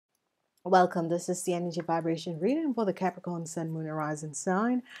Welcome. This is the energy vibration reading for the Capricorn Sun, Moon, and Rising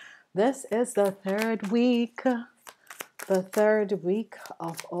sign. This is the third week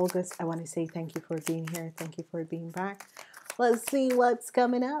of August. I want to say thank you for being here. Thank you for being back. Let's see what's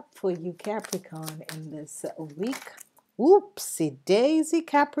coming up for you, Capricorn, in this week. Oopsie daisy,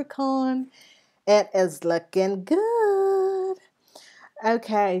 Capricorn. It is looking good.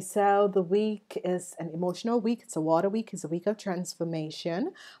 Okay, so the week is an emotional week. It's a water week. It's a week of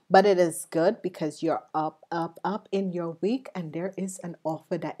transformation, but it is good because you're up, up, up in your week, and there is an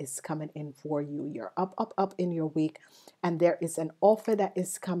offer that is coming in for you. You're up, up, up in your week, and there is an offer that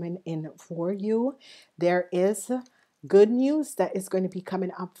is coming in for you. There is good news that is going to be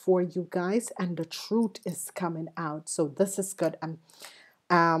coming up for you guys, and the truth is coming out. So this is good.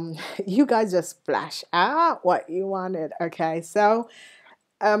 You guys just flash out what you wanted. Okay, so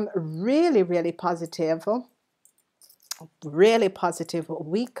really, really positive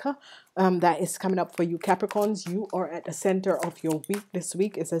week that is coming up for you, Capricorns. You are at the center of your week this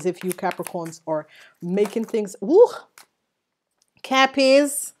week. It's as if you Capricorns are making things. Woo,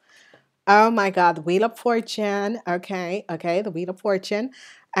 Cappies. Oh my God, the Wheel of Fortune. Okay, the Wheel of Fortune.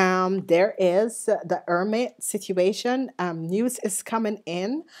 There is the Hermit situation. News is coming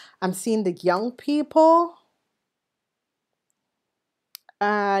in. I'm seeing the young people.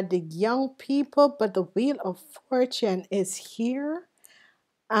 The young people, but the Wheel of Fortune is here.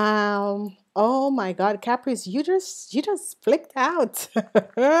 Oh my God, Capri's, you just flicked out.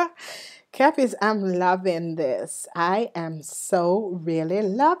 Capri's, I'm loving this. I am so really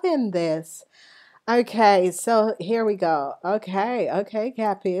loving this. Okay, so here we go. Okay,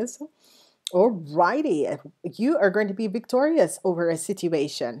 Capri's. Alrighty, you are going to be victorious over a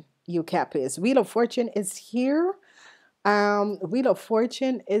situation. You Capri's. Wheel of Fortune is here. Wheel of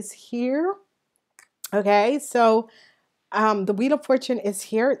Fortune is here. Okay, so the Wheel of Fortune is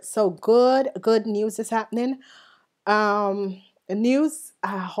here. So good news is happening. News,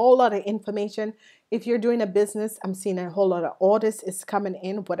 a whole lot of information. If you're doing a business, I'm seeing a whole lot of orders is coming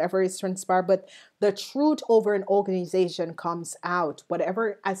in, whatever is transpired, but the truth over an organization comes out.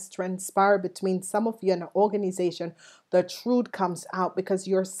 Whatever has transpired between some of you and an organization, the truth comes out because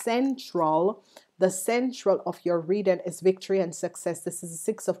you're central. The central of your reading is victory and success. This is the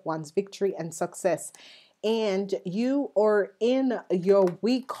Six of Wands, victory and success. And you are in your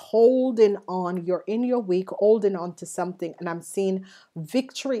week holding on. You're in your week holding on to something. And I'm seeing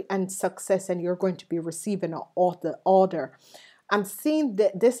victory and success, and you're going to be receiving an order. I'm seeing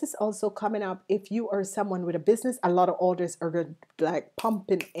that this is also coming up. If you are someone with a business, a lot of orders are going to like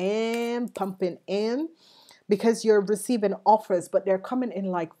pumping in because you're receiving offers, but they're coming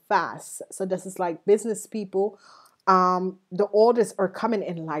in like fast. So this is like business people. The orders are coming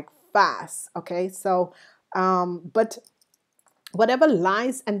in like fast. Okay, so but whatever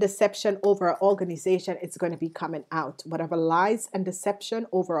lies and deception over our organization, it's going to be coming out. Whatever lies and deception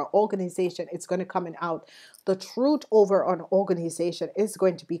over our organization, it's going to coming out. The truth over an organization is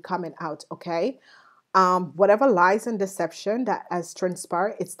going to be coming out. Okay. Whatever lies and deception that has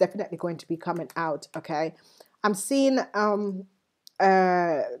transpired, it's definitely going to be coming out. Okay. I'm seeing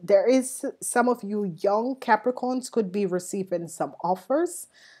there is some of you young Capricorns could be receiving some offers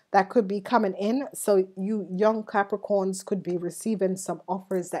that could be coming in. So you young Capricorns could be receiving some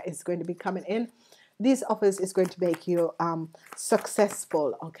offers that is going to be coming in. These offers is going to make you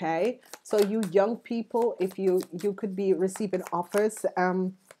successful. Okay, so you young people, if you could be receiving offers,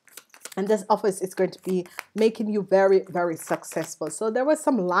 and this office is going to be making you very, very successful. So there was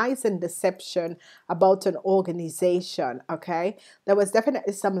some lies and deception about an organization. Okay, there was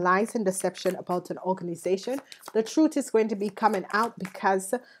definitely some lies and deception about an organization. The truth is going to be coming out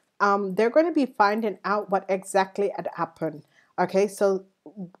because they're going to be finding out what exactly had happened. Okay, so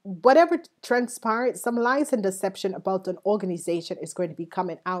whatever transpired, some lies and deception about an organization is going to be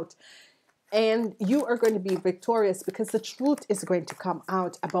coming out. And you are going to be victorious because the truth is going to come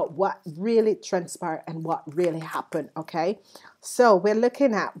out about what really transpired and what really happened. Okay, so we're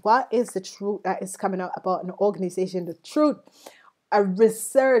looking at what is the truth that is coming out about an organization. The truth, a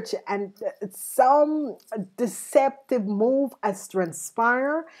research, and some deceptive move has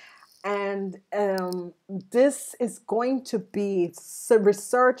transpired. And this is going to be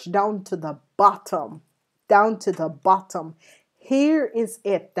research down to the bottom. Down to the bottom. Here is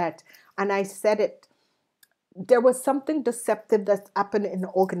it that, and I said it, there was something deceptive that's happened in the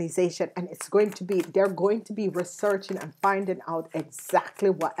organization, and it's going to be, they're going to be researching and finding out exactly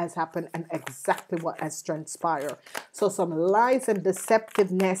what has happened and exactly what has transpired. So some lies and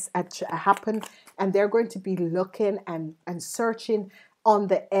deceptiveness happened, and they're going to be looking and searching on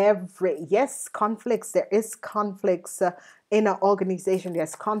the every, yes, conflicts, there is conflicts in an organization.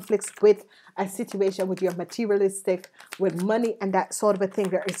 There's conflicts with a situation with your materialistic, with money and that sort of a thing.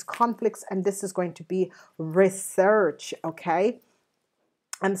 There is conflicts, and this is going to be research, okay?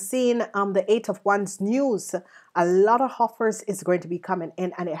 I'm seeing the Eight of Wands news. A lot of offers is going to be coming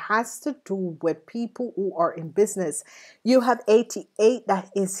in, and it has to do with people who are in business. You have 88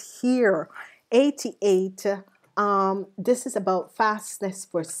 that is here. 88. This is about fastness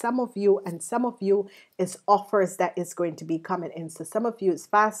for some of you, and some of you is offers that is going to be coming in. So some of you is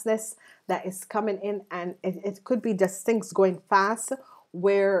fastness that is coming in, and it could be just things going fast,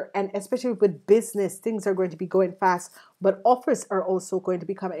 where, and especially with business, things are going to be going fast, but offers are also going to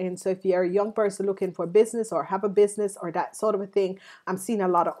be coming in. So if you're a young person looking for business or have a business or that sort of a thing, I'm seeing a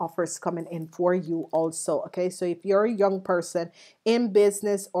lot of offers coming in for you also. Okay, so if you're a young person in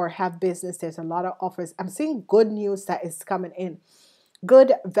business or have business, there's a lot of offers. I'm seeing good news that is coming in.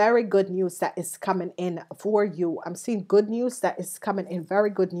 Good, very good news that is coming in for you. I'm seeing good news that is coming in, very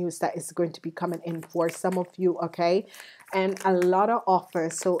good news that is going to be coming in for some of you, okay? And a lot of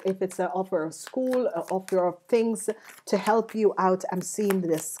offers. So if it's an offer of school, an offer of things to help you out, I'm seeing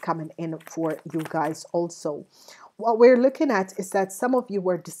this coming in for you guys also. What we're looking at is that some of you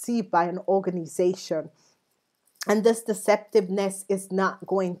were deceived by an organization. And this deceptiveness is not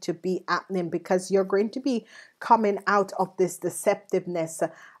going to be happening, because you're going to be coming out of this deceptiveness,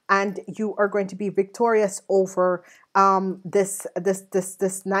 and you are going to be victorious over this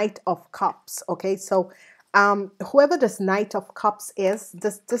Knight of Cups. Okay, so whoever this Knight of Cups is,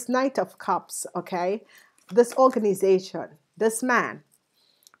 this Knight of Cups, okay, this organization, this man,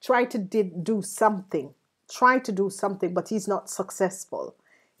 try to do something, but he's not successful.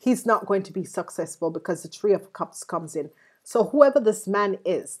 He's not going to be successful because the Three of Cups comes in. So whoever this man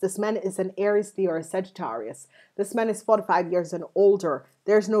is an Aries, Leo, or Sagittarius. This man is 45 years and older.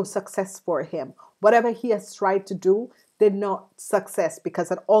 There's no success for him. Whatever he has tried to do did not success,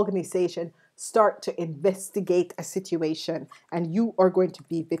 because an organization start to investigate a situation, and you are going to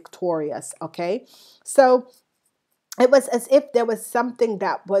be victorious, okay? So it was as if there was something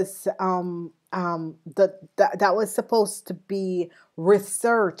that was that was supposed to be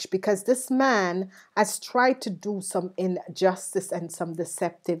research, because this man has tried to do some injustice and some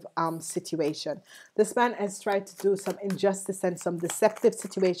deceptive situation. This man has tried to do some injustice and some deceptive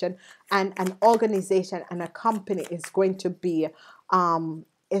situation, and an organization and a company is going to be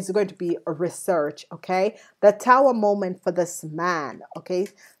a research, okay? The Tower moment for this man, okay?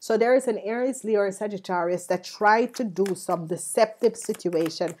 So there is an Aries, Leo, or Sagittarius that tried to do some deceptive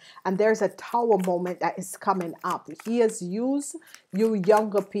situation, and there's a Tower moment that is coming up. He has used you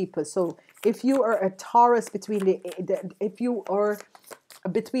younger people. So if you are a Taurus between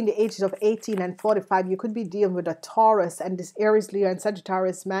between the ages of 18 and 45, you could be dealing with a Taurus and this Aries, Leo, and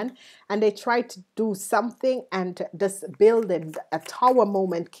Sagittarius man, and they tried to do something, and this building, a tower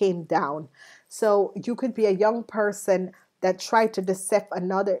moment, came down. So you could be a young person that tried to deceive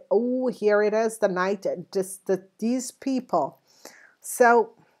another. Oh, here it is, the night, these people.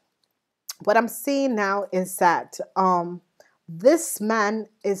 So what I'm seeing now is that this man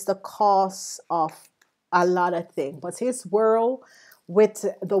is the cause of a lot of things, but his world, with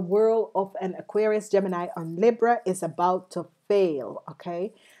the world of an Aquarius, Gemini, and Libra, is about to fail,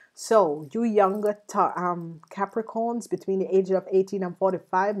 okay? So you younger Capricorns between the ages of 18 and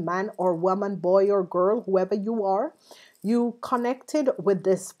 45, man or woman, boy or girl, whoever you are, you connected with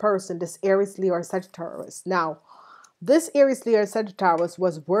this person, this Aries, Leo, or Sagittarius. Now, this Aries, Leo, or Sagittarius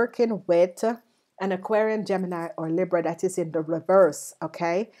was working with an Aquarian, Gemini, or Libra that is in the reverse,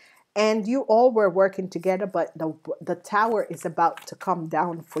 okay? And you all were working together, but the tower is about to come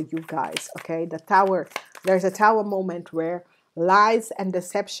down for you guys, okay? The tower, there's a tower moment where lies and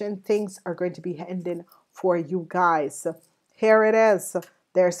deception, things are going to be ending for you guys. Here it is.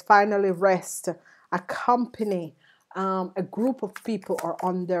 There's finally rest. A company, a group of people are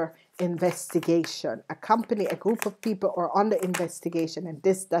under investigation. A company, a group of people are under investigation, and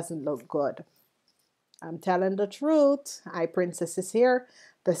this doesn't look good. I'm telling the truth. High Princess is here.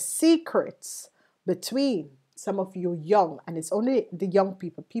 The secrets between some of you young, and it's only the young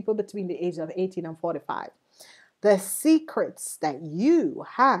people, people between the ages of 18 and 45. The secrets that you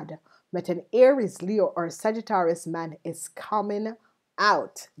had with an Aries, Leo, or Sagittarius man is coming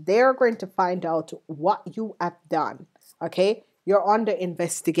out. They're going to find out what you have done, okay? You're under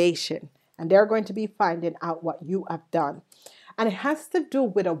investigation, and they're going to be finding out what you have done. And it has to do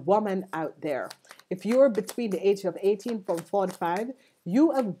with a woman out there. If you're between the age of 18 from 45,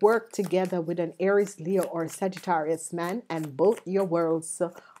 you have worked together with an Aries, Leo, or Sagittarius man, and both your worlds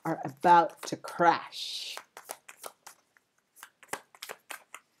are about to crash.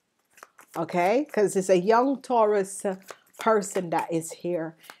 Okay? Because it's a young Taurus person that is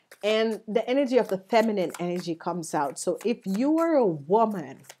here. And the energy of the feminine energy comes out. So if you are a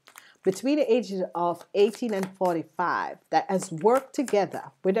woman between the ages of 18 and 45 that has worked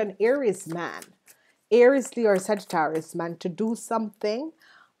together with an Aries man, Aries, Leo, or Sagittarius man to do something,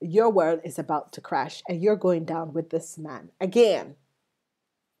 your world is about to crash and you're going down with this man. Again,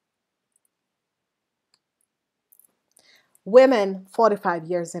 women 45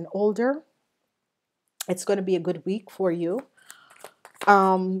 years and older, it's going to be a good week for you.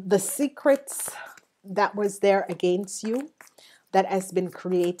 The secrets that was there against you, that has been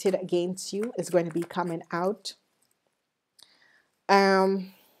created against you, is going to be coming out.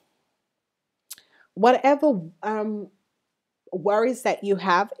 Whatever worries that you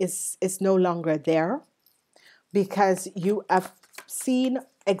have is no longer there, because you have seen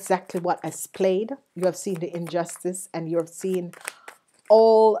exactly what has played. You have seen the injustice, and you have seen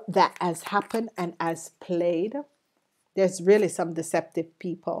all that has happened and has played. There's really some deceptive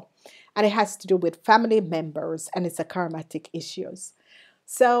people, and it has to do with family members, and it's a karmatic issues.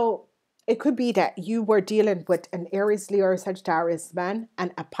 So it could be that you were dealing with an Aries, Leo, or Sagittarius man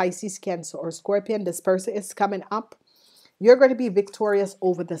and a Pisces, Cancer, or Scorpion. This person is coming up. You're going to be victorious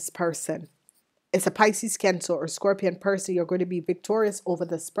over this person. It's a Pisces, Cancer, or Scorpion person. You're going to be victorious over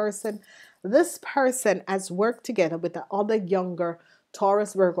this person. This person has worked together with the other younger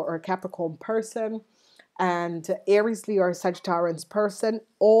Taurus, Virgo, or Capricorn person, and Aries, Leo, or Sagittarius person.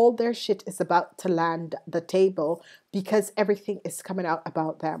 All their shit is about to land the table because everything is coming out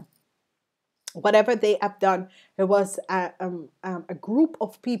about them. Whatever they have done, it was a group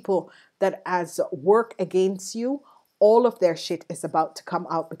of people that has worked against you. All of their shit is about to come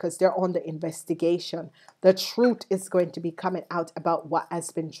out because they're on the investigation. The truth is going to be coming out about what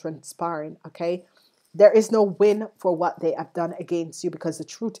has been transpiring, okay? There is no win for what they have done against you because the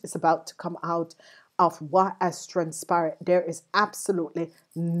truth is about to come out of what has transpired. There is absolutely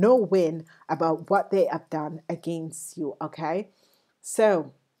no win about what they have done against you, okay?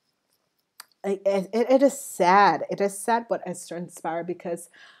 So it is sad. It is sad what has transpired, because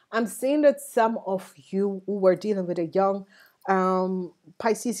I'm seeing that some of you who were dealing with a young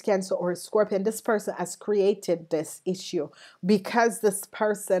Pisces, Cancer, or Scorpion, this person has created this issue because this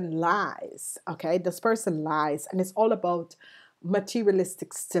person lies. Okay, this person lies, and it's all about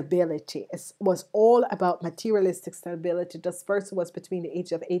materialistic stability. It was all about materialistic stability. This person was between the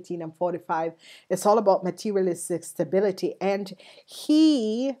age of 18 and 45. It's all about materialistic stability, and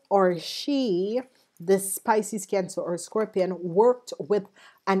he or she, this Pisces, Cancer, or Scorpion, worked with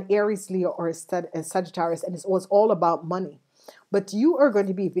an Aries, Leo, or a Sagittarius, and it was all about money. But you are going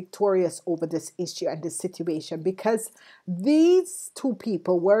to be victorious over this issue and this situation, because these two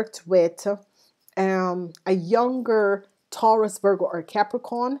people worked with a younger Taurus, Virgo, or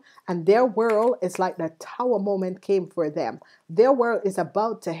Capricorn, and their world is like the tower moment came for them. Their world is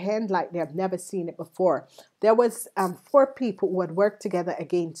about to end like they have never seen it before. There was 4 people who had worked together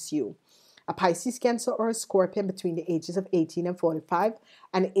against you. A Pisces, Cancer, or a Scorpion between the ages of 18 and 45,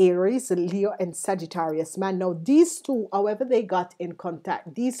 an Aries, Leo, and Sagittarius man. Now, these two, however they got in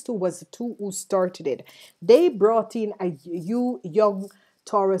contact, these two was the two who started it. They brought in you young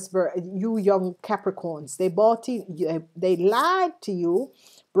Taurus, you young Capricorns. They brought in, they lied to you,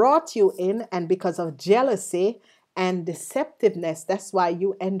 brought you in, and because of jealousy and deceptiveness, that's why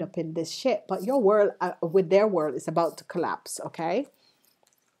you end up in this shit. But your world, with their world, is about to collapse, okay?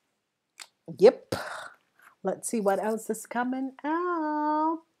 Yep. Let's see what else is coming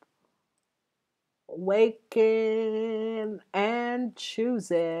out. Waking and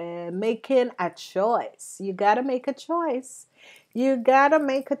choosing. Making a choice. You got to make a choice. You got to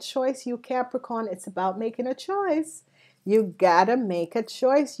make a choice, you Capricorn. It's about making a choice. You got to make a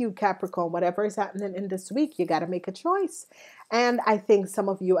choice, you Capricorn. Whatever is happening in this week, you got to make a choice. And I think some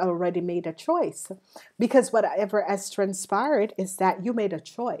of you already made a choice, because whatever has transpired is that you made a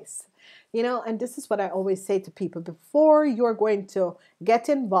choice. You know, and this is what I always say to people: before you're going to get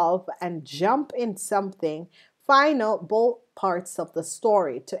involved and jump in something, find out both parts of the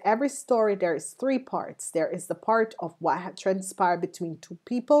story. To every story, there is 3 parts. There is the part of what had transpired between 2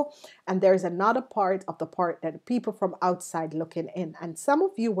 people, and there's another part of the part that people from outside looking in. And some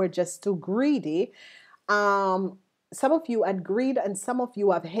of you were just too greedy. Some of you had greed, and some of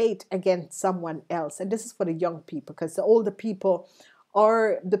you have hate against someone else. And this is for the young people, because the older people,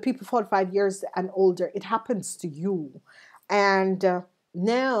 or the people 45 years and older, it happens to you. And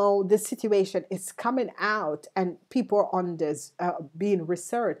now the situation is coming out and people are on this being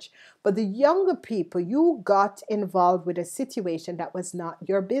researched. But the younger people, you got involved with a situation that was not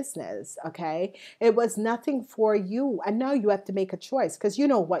your business. Okay, it was nothing for you, and now you have to make a choice because you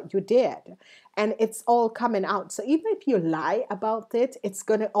know what you did, and it's all coming out. So even if you lie about it, it's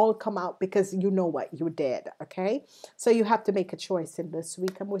going to all come out because you know what you did. Okay, so you have to make a choice in this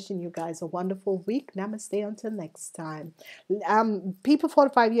week. I'm wishing you guys a wonderful week. Namaste until next time. People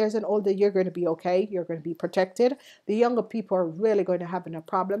 45 years and older, you're going to be okay. You're going to be protected. The younger people are really going to have a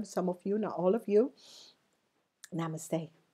problem. Some of you, not all of you. Namaste.